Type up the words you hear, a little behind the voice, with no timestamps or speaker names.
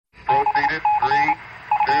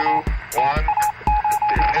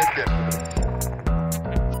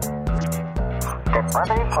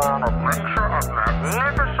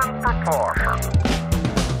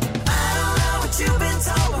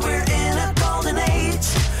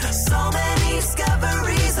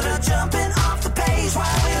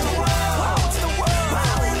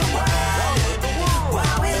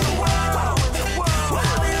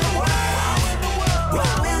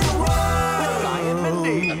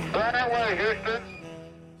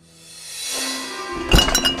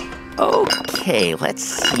Okay, let's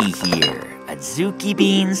see here. Adzuki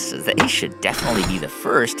beans, they should definitely be the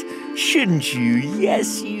first. Shouldn't you?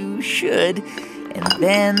 Yes, you should. And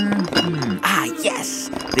then, yes,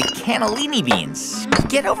 the cannellini beans.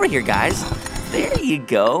 Get over here, guys. There you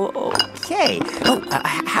go. Okay. Oh,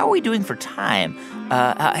 how are we doing for time?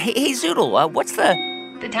 Hey, Zoodle, what's the...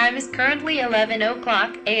 The time is currently 11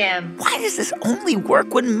 o'clock a.m. Why does this only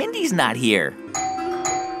work when Mindy's not here?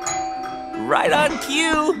 Right on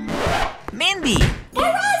cue. Mindy!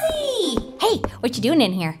 Hey, Rosie! Hey, what you doing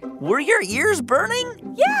in here? Were your ears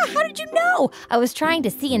burning? Yeah, how did you know? I was trying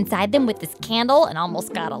to see inside them with this candle and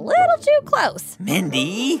almost got a little too close.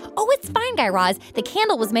 Mindy? Oh, it's fine, Guy Raz. The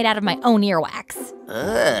candle was made out of my own earwax.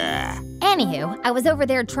 Ugh. Anywho, I was over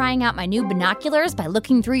there trying out my new binoculars by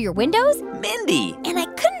looking through your windows. Mindy! And I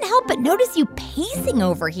couldn't help but notice you pacing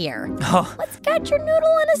over here. Oh. What's got your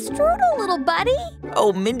noodle in a strudel, little buddy?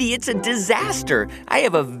 Oh, Mindy, it's a disaster. I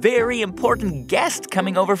have a very important guest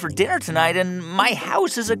coming over for dinner tonight, and my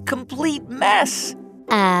house is a complete mess.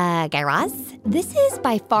 Guy Raz, this is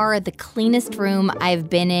by far the cleanest room I've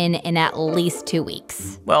been in at least 2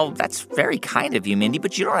 weeks. Well, that's very kind of you, Mindy,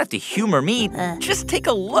 but you don't have to humor me. Just take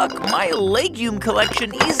a look. My legume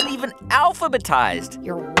collection isn't even alphabetized.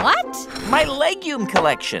 Your what? My legume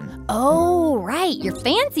collection. Oh, right, your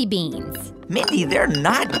fancy beans. Mindy, they're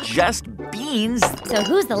not just beans. So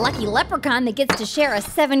who's the lucky leprechaun that gets to share a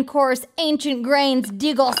 7-course ancient grains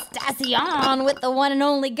degustation with the one and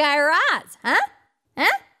only Guy Raz, huh?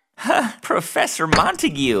 Professor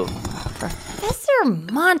Montague. Professor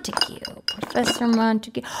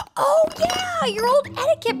Montague. Oh, yeah, your old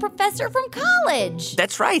etiquette professor from college.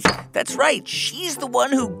 That's right. She's the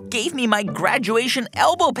one who gave me my graduation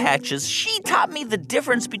elbow patches. She taught me the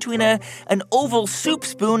difference between an oval soup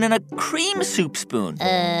spoon and a cream soup spoon.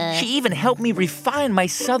 She even helped me refine my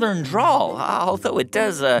southern drawl, although it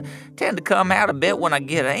does tend to come out a bit when I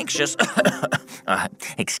get anxious.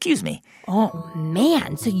 Excuse me. Oh,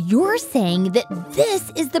 man, so you're saying that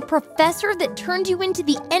this is the professor that turned you into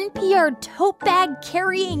the NPR tote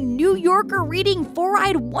bag-carrying, New Yorker reading,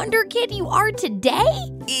 four-eyed wonder kid you are today?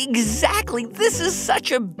 Exactly. This is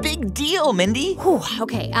such a big deal, Mindy. Whew,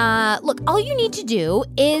 okay, look, all you need to do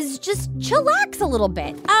is just chillax a little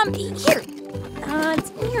bit. Here, it's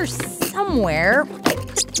in here somewhere.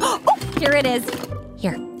 Oh, here it is.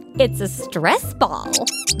 Here. It's a stress ball.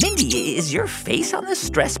 Mindy, is your face on this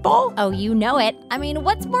stress ball? Oh, you know it. I mean,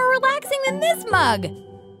 what's more relaxing than this mug?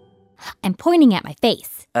 I'm pointing at my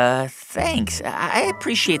face. Thanks. I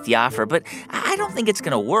appreciate the offer, but I don't think it's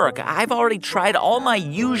going to work. I've already tried all my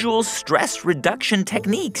usual stress reduction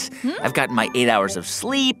techniques. I've gotten my 8 hours of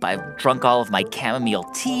sleep. I've drunk all of my chamomile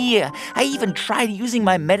tea. I even tried using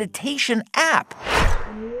my meditation app.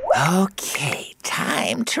 Okay,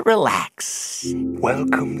 time to relax.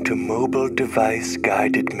 Welcome to Mobile Device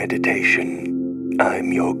Guided Meditation.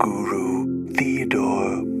 I'm your guru,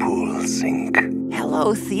 Theodore Poolsink.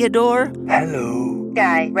 Hello, Theodore. Hello.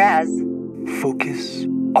 Guy Raz. Focus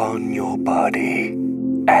on your body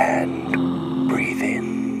and breathe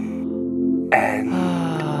in and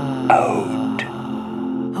out.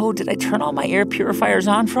 Oh, did I turn all my air purifiers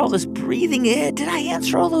on for all this breathing? Did I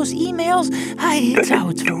answer all those emails?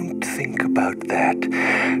 Don't think about that.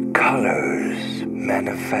 Colors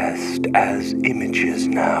manifest as images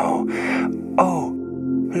now. Oh,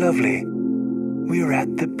 lovely. We're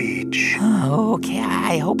at the beach. Oh, okay.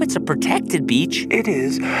 I hope it's a protected beach. It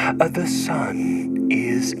is. The sun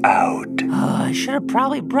is out. Oh, I should have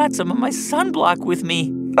probably brought some of my sunblock with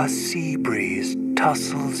me. A sea breeze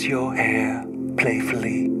tussles your hair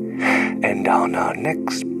playfully, and on our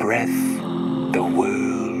next breath, the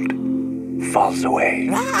world falls away.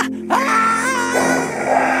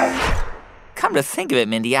 Come to think of it,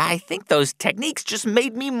 Mindy, I think those techniques just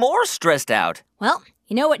made me more stressed out. Well,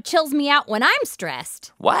 you know what chills me out when I'm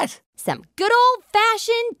stressed? What? Some good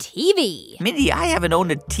old-fashioned TV. Mindy, I haven't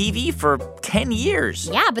owned a TV for 10 years.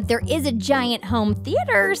 Yeah, but there is a giant home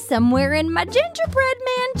theater somewhere in my gingerbread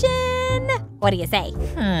mansion. What do you say?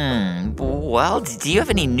 Well, do you have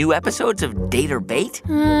any new episodes of Date or Bait?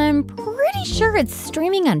 I'm pretty sure it's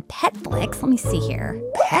streaming on Petflix. Let me see here.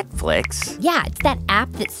 Petflix? Yeah, it's that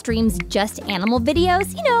app that streams just animal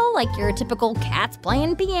videos. You know, like your typical cats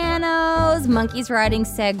playing pianos, monkeys riding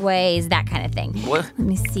segways, that kind of thing. What? Let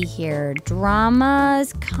me see here.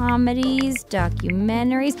 Dramas, comedies,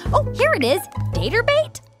 documentaries. Oh, here it is. Date or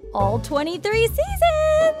Bait. All 23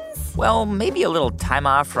 seasons. Well, maybe a little time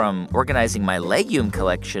off from organizing my legume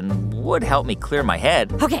collection would help me clear my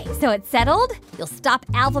head. Okay, so it's settled? You'll stop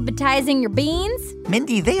alphabetizing your beans?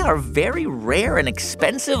 Mindy, they are very rare and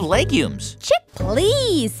expensive legumes. Chip,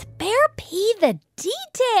 please, spare P the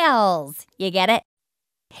details. You get it?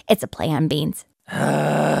 It's a play on beans.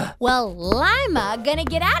 Well, Lima gonna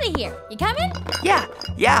get out of here. You coming?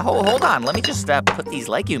 Yeah, hold on. Let me just put these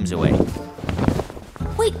legumes away.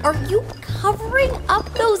 Wait, are you covering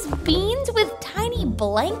up those beans with tiny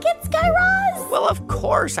blankets, Guy Raz? Well, of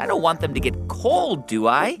course. I don't want them to get cold, do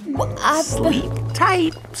I? Sleep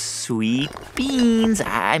tight, sweet beans.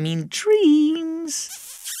 I mean dreams.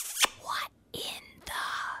 What in the...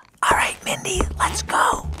 All right, Mindy, let's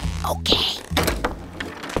go. Okay.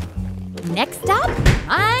 Next up,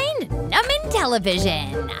 mind-numbing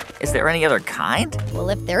television. Is there any other kind? Well,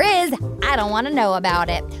 if there is, I don't want to know about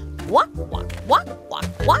it. Walk, walk, walk, walk,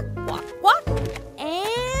 walk, walk, walk,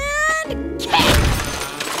 and kick!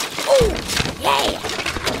 Oh,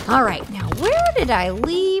 yeah! All right, now where did I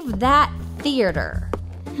leave that theater?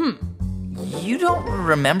 You don't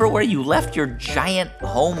remember where you left your giant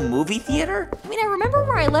home movie theater? I mean, I remember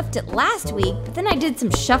where I left it last week, but then I did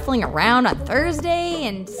some shuffling around on Thursday,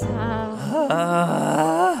 and,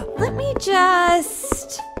 let me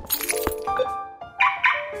just...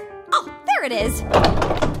 Oh, there it is.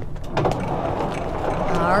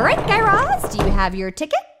 All right, Guy Raz, do you have your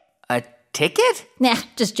ticket? A ticket? Nah,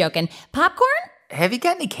 just joking. Popcorn? Have you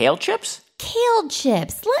got any kale chips? Kale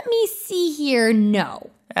chips. Let me see here. No.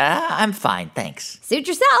 I'm fine, thanks. Suit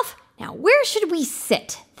yourself. Now, where should we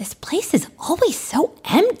sit? This place is always so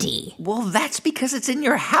empty. Well, that's because it's in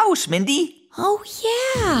your house, Mindy. Oh,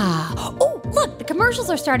 yeah. Oh, look, the commercials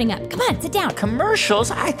are starting up. Come on, sit down. Commercials?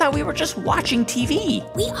 I thought we were just watching TV.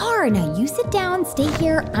 We are. Now, you sit down, stay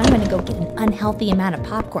here. I'm going to go get an unhealthy amount of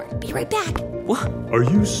popcorn. Be right back. What? Are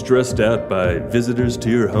you stressed out by visitors to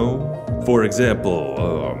your home? For example,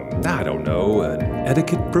 I don't know, an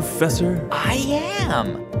etiquette professor? I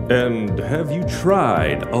am. And have you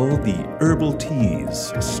tried all the herbal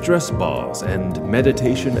teas, stress balls, and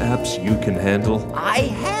meditation apps you can handle? I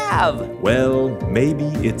have. Well, maybe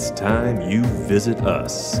it's time you visit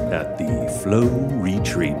us at the Flow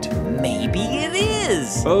Retreat. Maybe it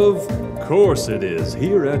is. Of course it is.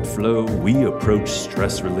 Here at Flow, we approach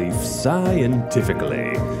stress relief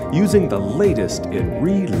scientifically, using the latest in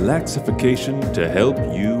relaxification to help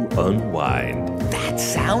you unwind. That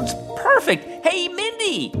sounds perfect. Hey,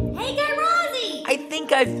 Mindy. Hey, Guy Razzie. I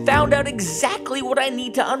think I found out exactly what I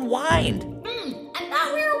need to unwind. I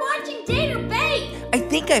thought we were watching Date or Bake. I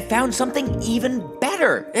think I found something even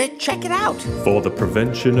better. Check it out. For the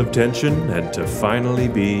prevention of tension and to finally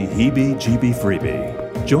be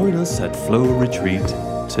heebie-jeebie-freebie, join us at Flow Retreat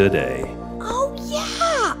today. Oh,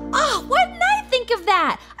 yeah. Oh, why didn't I think of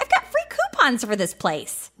that? I've got free coupons for this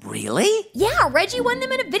place. Really? Yeah, Reggie won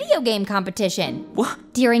them in a video game competition.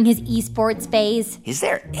 What? During his esports phase. Is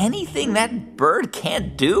there anything that bird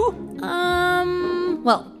can't do?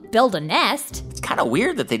 Well, build a nest. It's kind of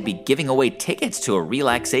weird that they'd be giving away tickets to a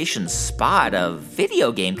relaxation spa at a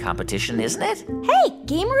video game competition, isn't it? Hey,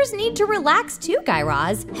 gamers need to relax too, Guy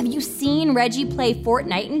Raz. Have you seen Reggie play Fort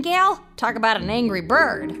Nightingale? Talk about an angry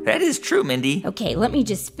bird. That is true, Mindy. Okay, let me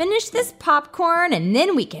just finish this popcorn and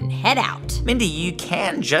then we can head out. Mindy, you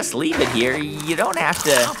can just leave it here. You don't have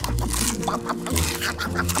to...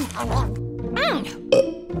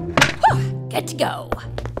 Good to go.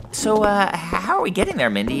 So, how are we getting there,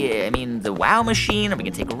 Mindy? I mean, the WOW machine, are we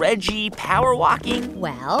going to take Reggie, power walking?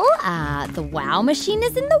 Well, the WOW machine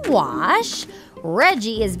is in the wash.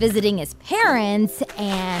 Reggie is visiting his parents,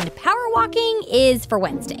 and power walking is for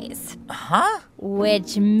Wednesdays. Huh?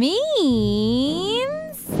 Which means...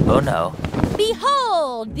 Oh, no.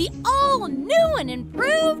 Behold, the all-new and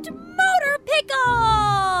improved Motor Pickle!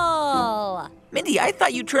 Mindy, I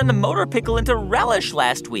thought you turned the motor pickle into relish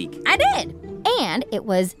last week. I did. And it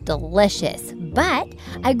was delicious. But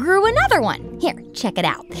I grew another one. Here, check it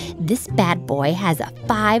out. This bad boy has a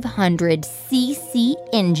 500cc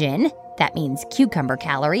engine. That means cucumber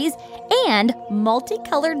calories. And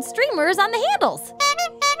multicolored streamers on the handles.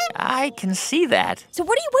 I can see that. So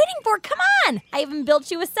what are you waiting for? Come on. I even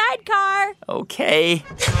built you a sidecar. Okay.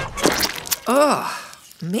 Ugh,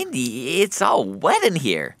 Mindy, it's all wet in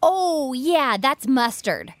here. Oh, yeah, that's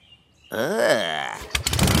mustard. Ugh.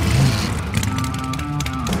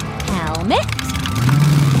 Helmet.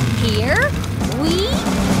 Here we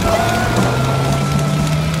go.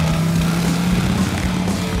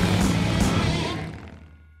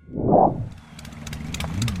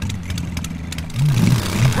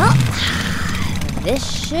 Oh, this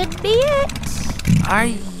should be it. Are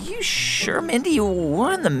you you sure, Mindy?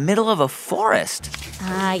 We're in the middle of a forest.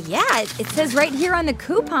 Yeah, it says right here on the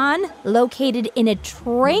coupon, located in a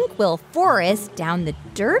tranquil forest down the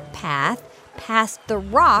dirt path past the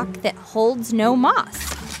rock that holds no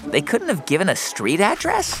moss. They couldn't have given a street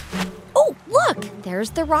address? Oh, look,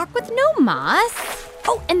 there's the rock with no moss.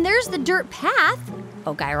 Oh, and there's the dirt path.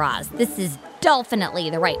 Oh, Guy Raz, this is definitely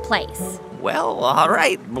the right place. Well, all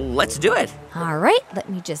right, let's do it. All right, let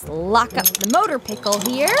me just lock up the motor pickle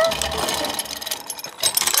here.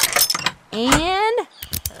 And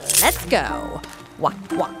let's go. Walk,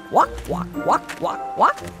 walk, walk, walk, walk, walk,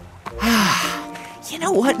 walk. You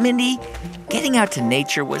know what, Mindy? Getting out to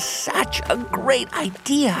nature was such a great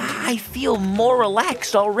idea. I feel more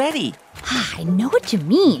relaxed already. I know what you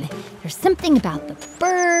mean. There's something about the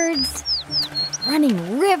birds,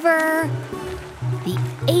 running river, the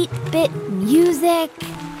 8-bit music.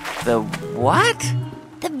 The what?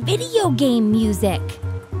 The video game music.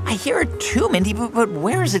 I hear it too, Mindy, but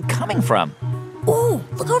where is it coming from? Ooh,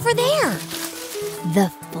 look over there. The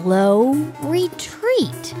Flow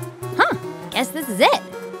Retreat. Huh, guess this is it.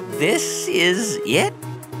 This is it?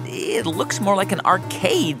 It looks more like an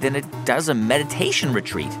arcade than it does a meditation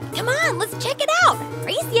retreat. Come on, let's check it out.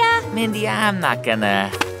 Race ya. Mindy, I'm not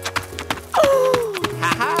gonna... Oh!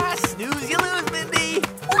 Ha-ha! Snooze, you lose, Mindy!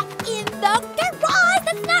 What in the garage?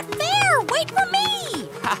 That's not fair. Wait for me.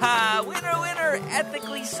 Ha-ha! Winner, winner!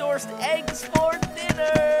 Ethically sourced eggs for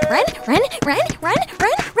dinner! Run, run, run, run,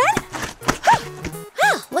 run, run.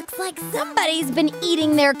 Looks like somebody's been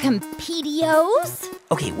eating their competios.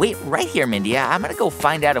 Okay, wait right here, Mindy. I'm gonna go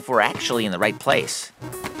find out if we're actually in the right place.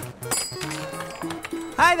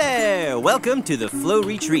 Hi there! Welcome to the Flow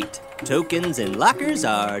Retreat. Tokens and lockers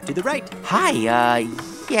are to the right. Hi,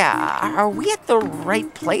 yeah, are we at the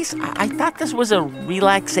right place? I thought this was a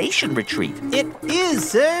relaxation retreat. It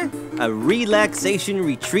is, sir. A relaxation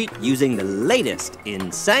retreat using the latest in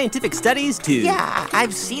scientific studies to... Yeah,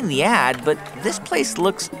 I've seen the ad, but this place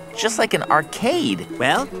looks just like an arcade.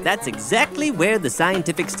 Well, that's exactly where the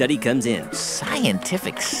scientific study comes in.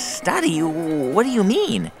 Scientific study? What do you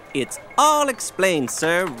mean? It's all explained,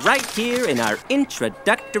 sir, right here in our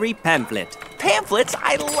introductory pamphlet. Pamphlets?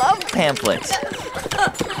 I love pamphlets.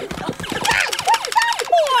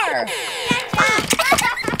 More!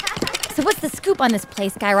 So what's the scoop on this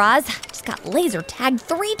place, Guy Raz? Just got laser tagged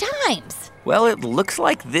 3 times. Well, it looks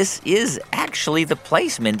like this is actually the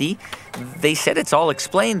place, Mindy. They said it's all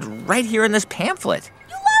explained right here in this pamphlet.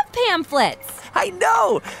 You love pamphlets. I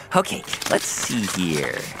know. Okay, let's see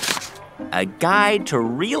here. A guide to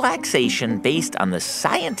relaxation based on the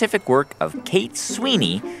scientific work of Kate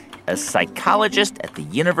Sweeney, a psychologist at the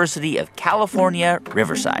University of California,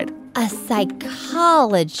 Riverside. A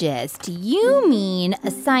psychologist? You mean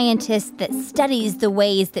a scientist that studies the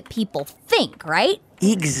ways that people think, right?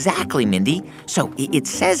 Exactly, Mindy. So it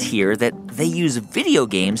says here that they use video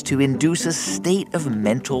games to induce a state of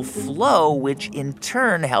mental flow, which in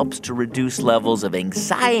turn helps to reduce levels of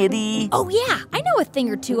anxiety. Oh, yeah. I know a thing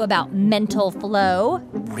or two about mental flow.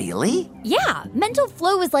 Really? Yeah. Mental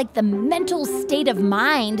flow is like the mental state of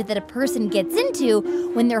mind that a person gets into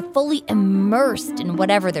when they're fully immersed in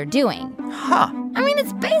whatever they're doing. Huh. I mean,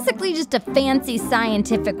 it's basically just a fancy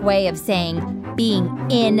scientific way of saying being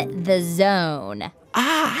in the zone.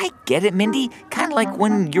 I get it, Mindy. Kind of like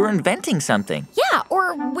when you're inventing something. Yeah,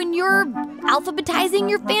 or when you're alphabetizing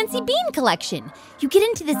your fancy bean collection. You get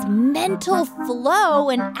into this mental flow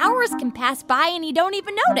and hours can pass by and you don't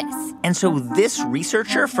even notice. And so this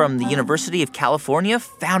researcher from the University of California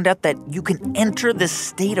found out that you can enter this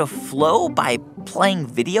state of flow by playing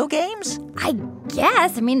video games? I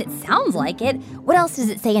guess. I mean, it sounds like it. What else does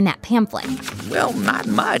it say in that pamphlet? Well, not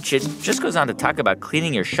much. It just goes on to talk about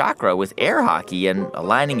cleaning your chakra with air hockey and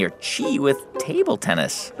aligning your chi with table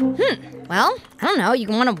tennis. Well, I don't know. You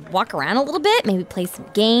want to walk around a little bit, maybe play some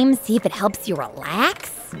games, see if it helps you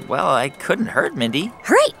relax? Well, I couldn't hurt, Mindy. All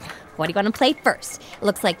right. What do you want to play first? It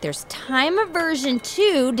looks like there's time aversion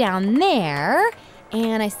 2 down there.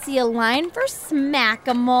 And I see a line for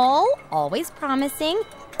Smack-a-Mole. Always promising.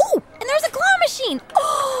 Ooh, and there's a claw machine.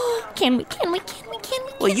 Oh, can we?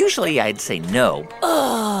 Well, usually I'd say no.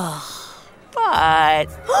 But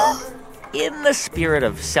in the spirit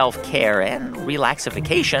of self-care and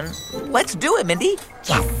relaxification, let's do it, Mindy.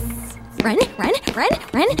 Yes. Run.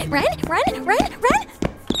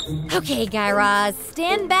 Okay, Guy Raz,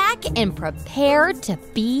 stand back and prepare to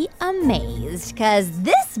be amazed, because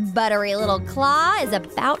this buttery little claw is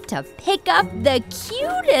about to pick up the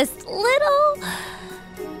cutest little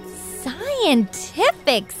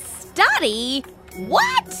scientific study.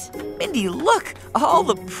 What? Mindy, look. All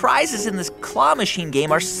the prizes in this claw machine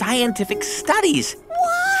game are scientific studies.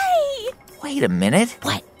 What? Wait a minute.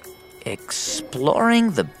 What?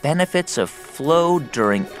 Exploring the benefits of flow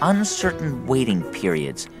during uncertain waiting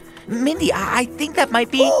periods. Mindy, I think that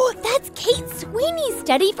might be... Oh, that's Kate Sweeney's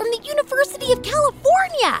study from the University of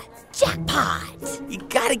California. Jackpot. You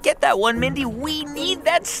gotta get that one, Mindy. We need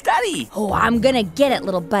that study. Oh, I'm gonna get it,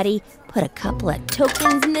 little buddy. Put a couple of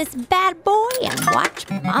tokens in this bad boy and watch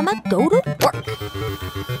Mama go to work.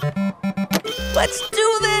 Let's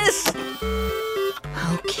do this.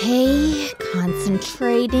 Okay,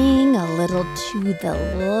 concentrating a little to the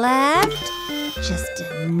left. Just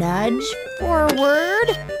a nudge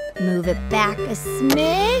forward. Move it back a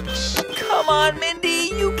smidge. Come on, Mindy.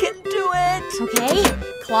 You can do it. Okay,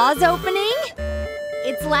 claws opening.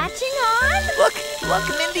 It's latching on. Look,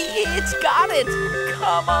 Mindy. It's got it.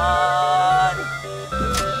 Come on.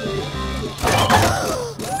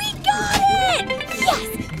 We got it!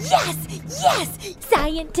 Yes!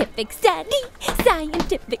 Scientific study.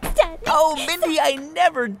 Oh, Mindy, I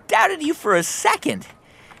never doubted you for a second.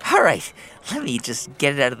 All right, let me just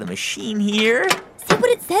get it out of the machine here. See what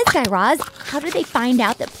it says, Guy Raz. How did they find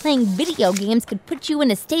out that playing video games could put you in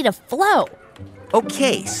a state of flow?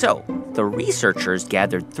 Okay, so the researchers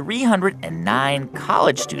gathered 309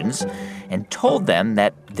 college students and told them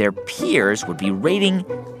that their peers would be rating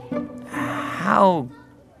how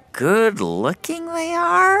good looking they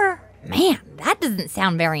are. Man, that doesn't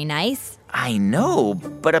sound very nice. I know,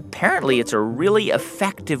 but apparently it's a really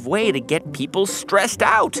effective way to get people stressed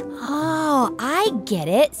out. Oh, I get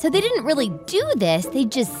it. So they didn't really do this. They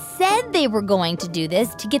just said they were going to do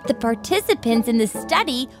this to get the participants in the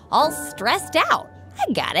study all stressed out.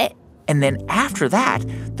 I got it. And then after that,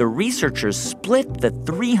 the researchers split the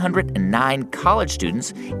 309 college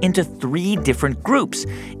students into 3 different groups,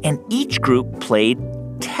 and each group played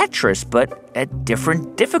Tetris, but at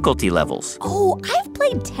different difficulty levels. Oh, I've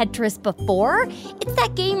played Tetris before. It's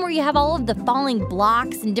that game where you have all of the falling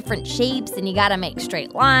blocks in different shapes and you gotta make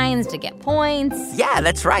straight lines to get points. Yeah,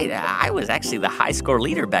 that's right. I was actually the high score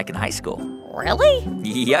leader back in high school. Really?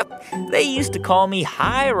 Yep. They used to call me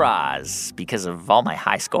High Raz because of all my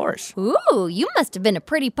high scores. Ooh, you must have been a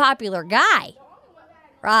pretty popular guy.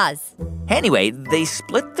 Raz. Anyway, they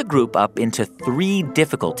split the group up into 3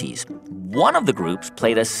 difficulties. One of the groups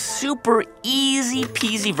played a super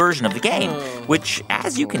easy-peasy version of the game, which,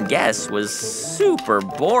 as you can guess, was super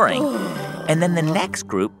boring. And then the next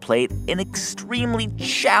group played an extremely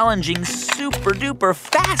challenging, super-duper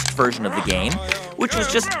fast version of the game, which was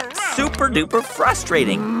just super-duper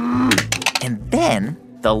frustrating. And then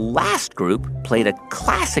the last group played a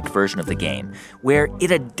classic version of the game, where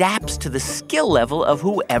it adapts to the skill level of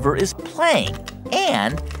whoever is playing.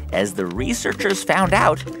 And, as the researchers found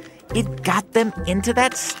out, it got them into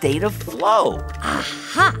that state of flow.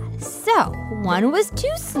 Aha! So, one was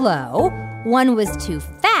too slow, one was too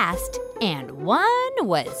fast, and one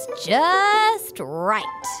was just right.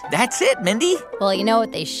 That's it, Mindy. Well, you know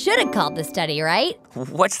what they should have called the study, right?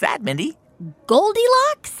 What's that, Mindy?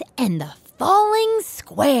 Goldilocks and the Falling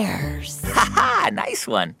Squares. Ha-ha, nice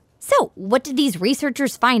one. So, what did these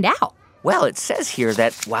researchers find out? Well, it says here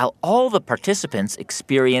that while all the participants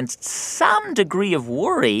experienced some degree of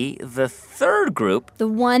worry, the third group... The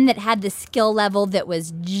one that had the skill level that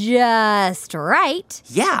was just right.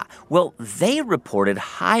 Yeah, well, they reported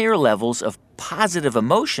higher levels of positive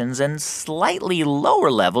emotions and slightly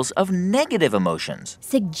lower levels of negative emotions.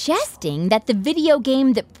 Suggesting that the video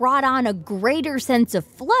game that brought on a greater sense of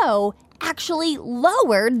flow actually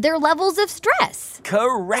lowered their levels of stress.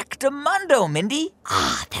 Correctamundo, Mindy.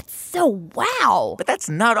 Ah, that's so wow. But that's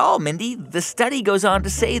not all, Mindy. The study goes on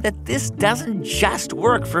to say that this doesn't just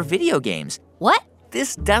work for video games. What?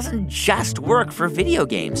 This doesn't just work for video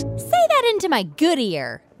games. Say that into my good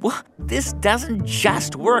ear. Well, this doesn't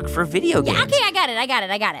just work for video games. Yeah, okay, I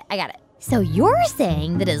got it. So you're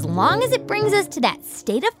saying that as long as it brings us to that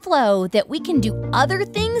state of flow, that we can do other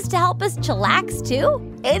things to help us chillax too?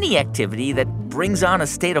 Any activity that brings on a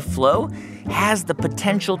state of flow has the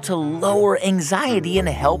potential to lower anxiety and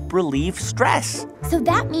help relieve stress. So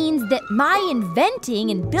that means that my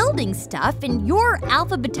inventing and building stuff and your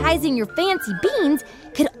alphabetizing your fancy beans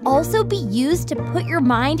could also be used to put your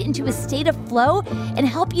mind into a state of flow and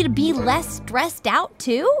help you to be less stressed out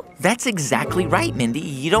too? That's exactly right, Mindy.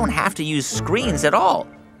 You don't have to use screens at all.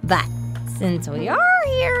 But since we are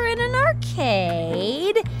here in an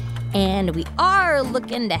arcade and we are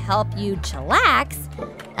looking to help you chillax,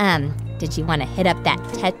 did you want to hit up that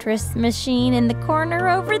Tetris machine in the corner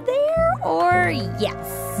over there, or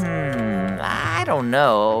yes? I don't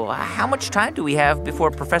know. How much time do we have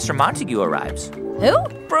before Professor Montague arrives? Who?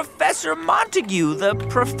 Professor Montague, the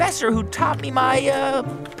professor who taught me my,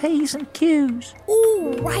 P's and Q's.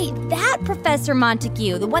 Ooh, right, that Professor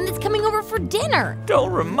Montague, the one that's coming over for dinner.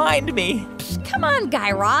 Don't remind me. Come on,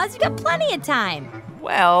 Guy Raz, you got plenty of time.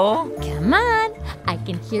 Well... Come on, I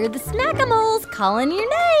can hear the Smackamals calling your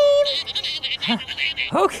name.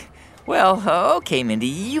 Okay. Well, okay, Mindy,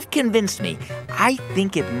 you've convinced me. I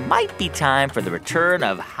think it might be time for the return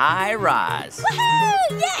of High Raz.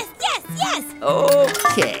 Woohoo! Yes, yes, yes!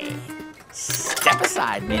 Okay. Step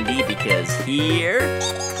aside, Mindy, because here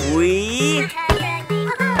we... Come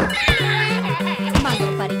on,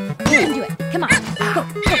 little buddy. You can do it. Come on. Go,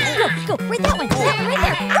 go, go, go. Right that one. That one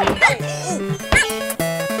right there.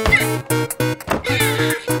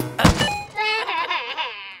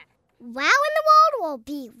 Wow in the World will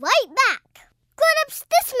be right back. Grown-ups,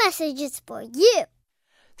 this message is for you.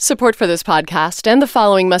 Support for this podcast and the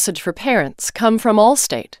following message for parents come from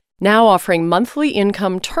Allstate, now offering monthly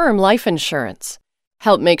income term life insurance.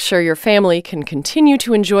 Help make sure your family can continue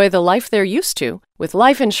to enjoy the life they're used to with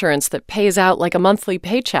life insurance that pays out like a monthly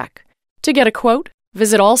paycheck. To get a quote,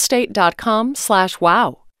 visit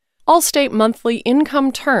allstate.com/wow. Allstate Monthly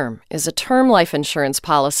Income Term is a term life insurance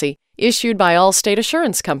policy issued by Allstate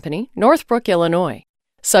Assurance Company, Northbrook, Illinois.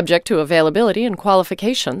 Subject to availability and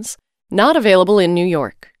qualifications. Not available in New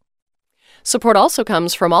York. Support also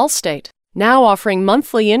comes from Allstate, now offering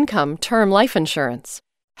monthly income term life insurance.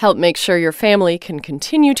 Help make sure your family can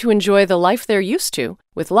continue to enjoy the life they're used to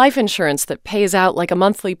with life insurance that pays out like a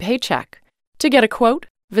monthly paycheck. To get a quote,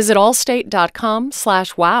 visit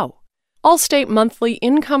allstate.com/wow. Allstate Monthly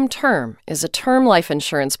Income Term is a term life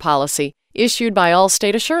insurance policy issued by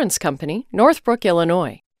Allstate Assurance Company, Northbrook,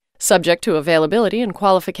 Illinois. Subject to availability and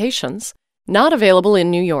qualifications. Not available in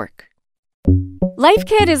New York. Life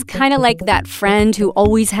Kit is kind of like that friend who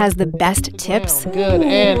always has the best tips. Good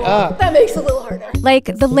and up. That makes it a little harder. Like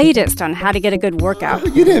the latest on how to get a good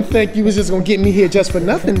workout. You didn't think you was just going to get me here just for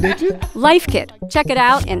nothing, did you? Life Kit. Check it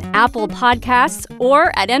out in Apple Podcasts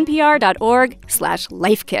or at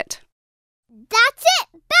npr.org/lifekit. That's it.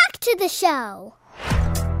 Back to the show.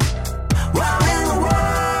 Wow in the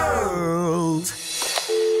world.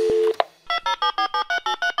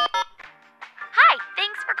 Hi,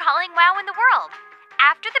 thanks for calling Wow in the World.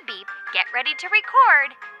 After the beep, get ready to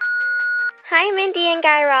record. Hi, Mindy and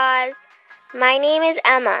Guy Raz. My name is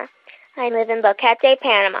Emma. I live in Boquete,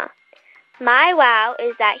 Panama. My wow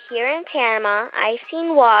is that here in Panama, I've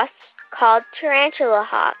seen wasps called tarantula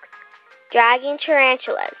hawks dragging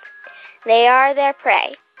tarantulas. They are their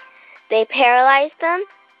prey. They paralyze them,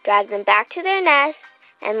 drag them back to their nest,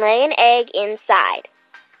 and lay an egg inside.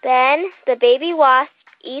 Then the baby wasp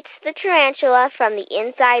eats the tarantula from the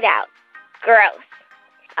inside out. Gross.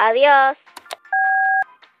 Adios.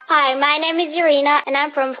 Hi, my name is Irina, and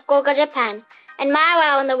I'm from Fukuoka, Japan. And my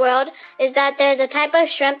wow in the world is that there's a type of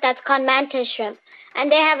shrimp that's called mantis shrimp. And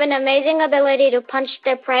they have an amazing ability to punch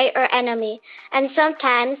their prey or enemy. And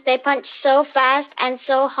sometimes they punch so fast and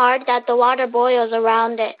so hard that the water boils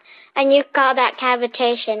around it. And you call that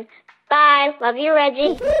cavitation. Bye. Love you,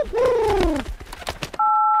 Reggie.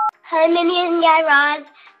 Hi, Mindy and Guy Raz.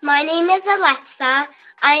 My name is Alexa.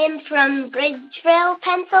 I am from Bridgeville,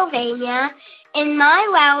 Pennsylvania. And my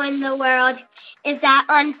wow in the world is that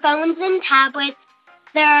on phones and tablets,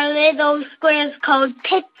 there are little squares called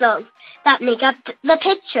pixels that make up the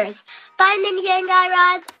pictures. Bye, Mindy and Guy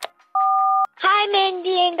Raz. Hi,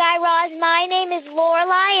 Mindy and Guy Raz. My name is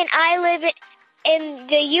Lorelai, and I live in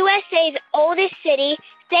the USA's oldest city,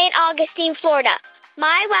 St. Augustine, Florida.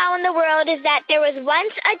 My wow in the world is that there was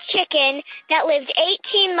once a chicken that lived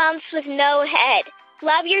 18 months with no head.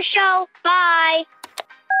 Love your show. Bye.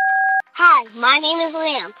 Hi, my name is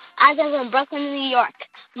Liam. I live in Brooklyn, New York.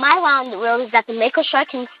 My wow in the world is that the mako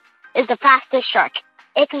shark is the fastest shark.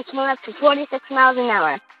 It can swim up to 46 miles an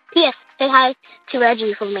hour. P.S. Say hi to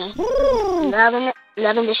Reggie for me. Loving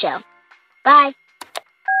the show. Bye.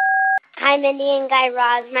 Hi, Mindy and Guy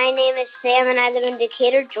Raz. My name is Sam, and I live in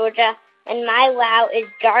Decatur, Georgia. And my wow is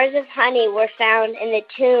jars of honey were found in the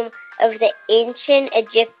tomb of the ancient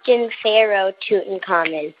Egyptian pharaoh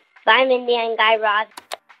Tutankhamun. Bye, Mindy and Guy Raz.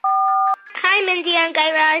 Hi, Mindy and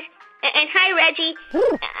Guy Raz. And hi, Reggie.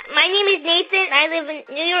 My name is Nathan. I live in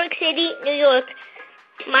New York City, New York.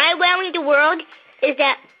 My wow in the world is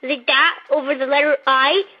that the dot over the letter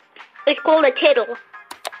I is called a tittle.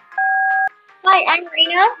 Hi, I'm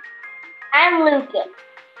Rena. I'm Lucas.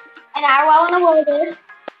 And our wow in the world is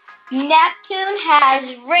Neptune has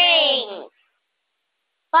rings.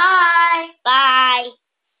 Bye. Bye.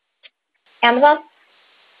 Amazon.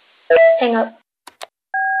 Hang up.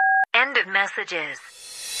 End of messages.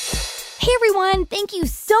 Hey, everyone. Thank you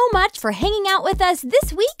so much for hanging out with us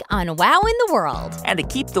this week on Wow in the World. And to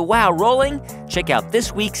keep the wow rolling, check out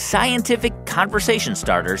this week's scientific conversation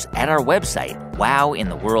starters at our website,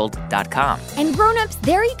 wowintheworld.com. And grown-ups,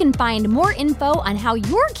 there you can find more info on how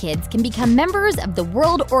your kids can become members of the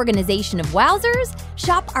World Organization of Wowzers,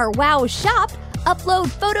 shop our Wow shop,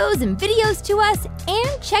 upload photos and videos to us,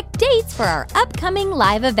 and check dates for our upcoming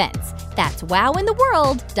live events. That's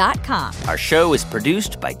wowintheworld.com. Our show is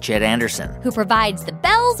produced by Jed Anderson, who provides the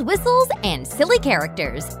bells, whistles, and silly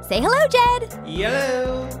characters. Say hello, Jed.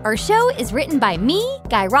 Hello. Our show is written by me,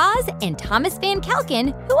 Guy Raz, and Thomas Van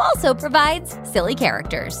Kalken, who also provides silly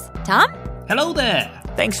characters. Tom? Hello there.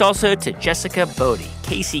 Thanks also to Jessica Bodie,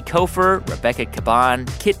 Casey Kofer, Rebecca Caban,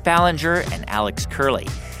 Kit Ballinger, and Alex Curley.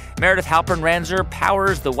 Meredith Halpern-Ranzer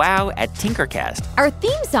powers the wow at Tinkercast. Our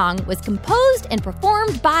theme song was composed and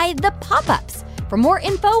performed by The Pop-Ups. For more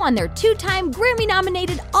info on their 2-time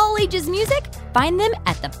Grammy-nominated all-ages music, find them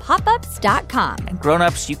at thepopups.com. And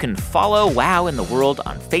grown-ups, you can follow Wow in the World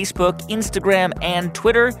on Facebook, Instagram, and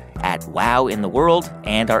Twitter at Wow in the World.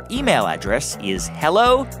 And our email address is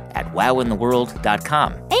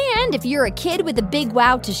hello@wowintheworld.com. And if you're a kid with a big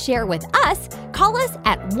wow to share with us, call us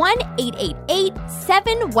at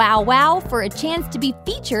 1-888-7-WOW-WOW for a chance to be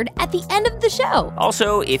featured at the end of the show.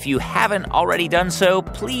 Also, if you haven't already done so,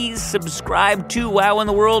 please subscribe to Wow in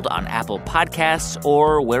the World on Apple Podcasts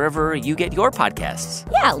or wherever you get your podcasts.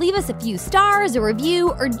 Yeah, leave us a few stars, a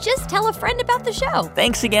review, or just tell a friend about the show.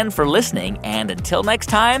 Thanks again for listening, and until next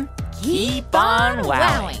time, keep on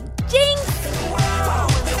wowing. Jinx!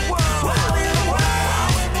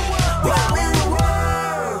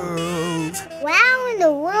 Wow in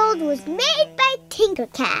the World was made by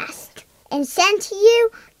Tinkercast and sent to you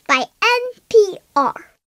by NPR.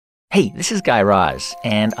 Hey, this is Guy Raz,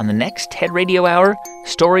 and on the next TED Radio Hour,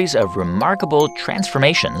 stories of remarkable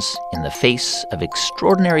transformations in the face of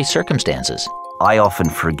extraordinary circumstances. I often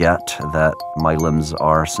forget that my limbs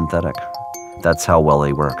are synthetic. That's how well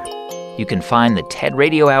they work. You can find the TED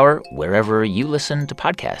Radio Hour wherever you listen to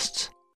podcasts.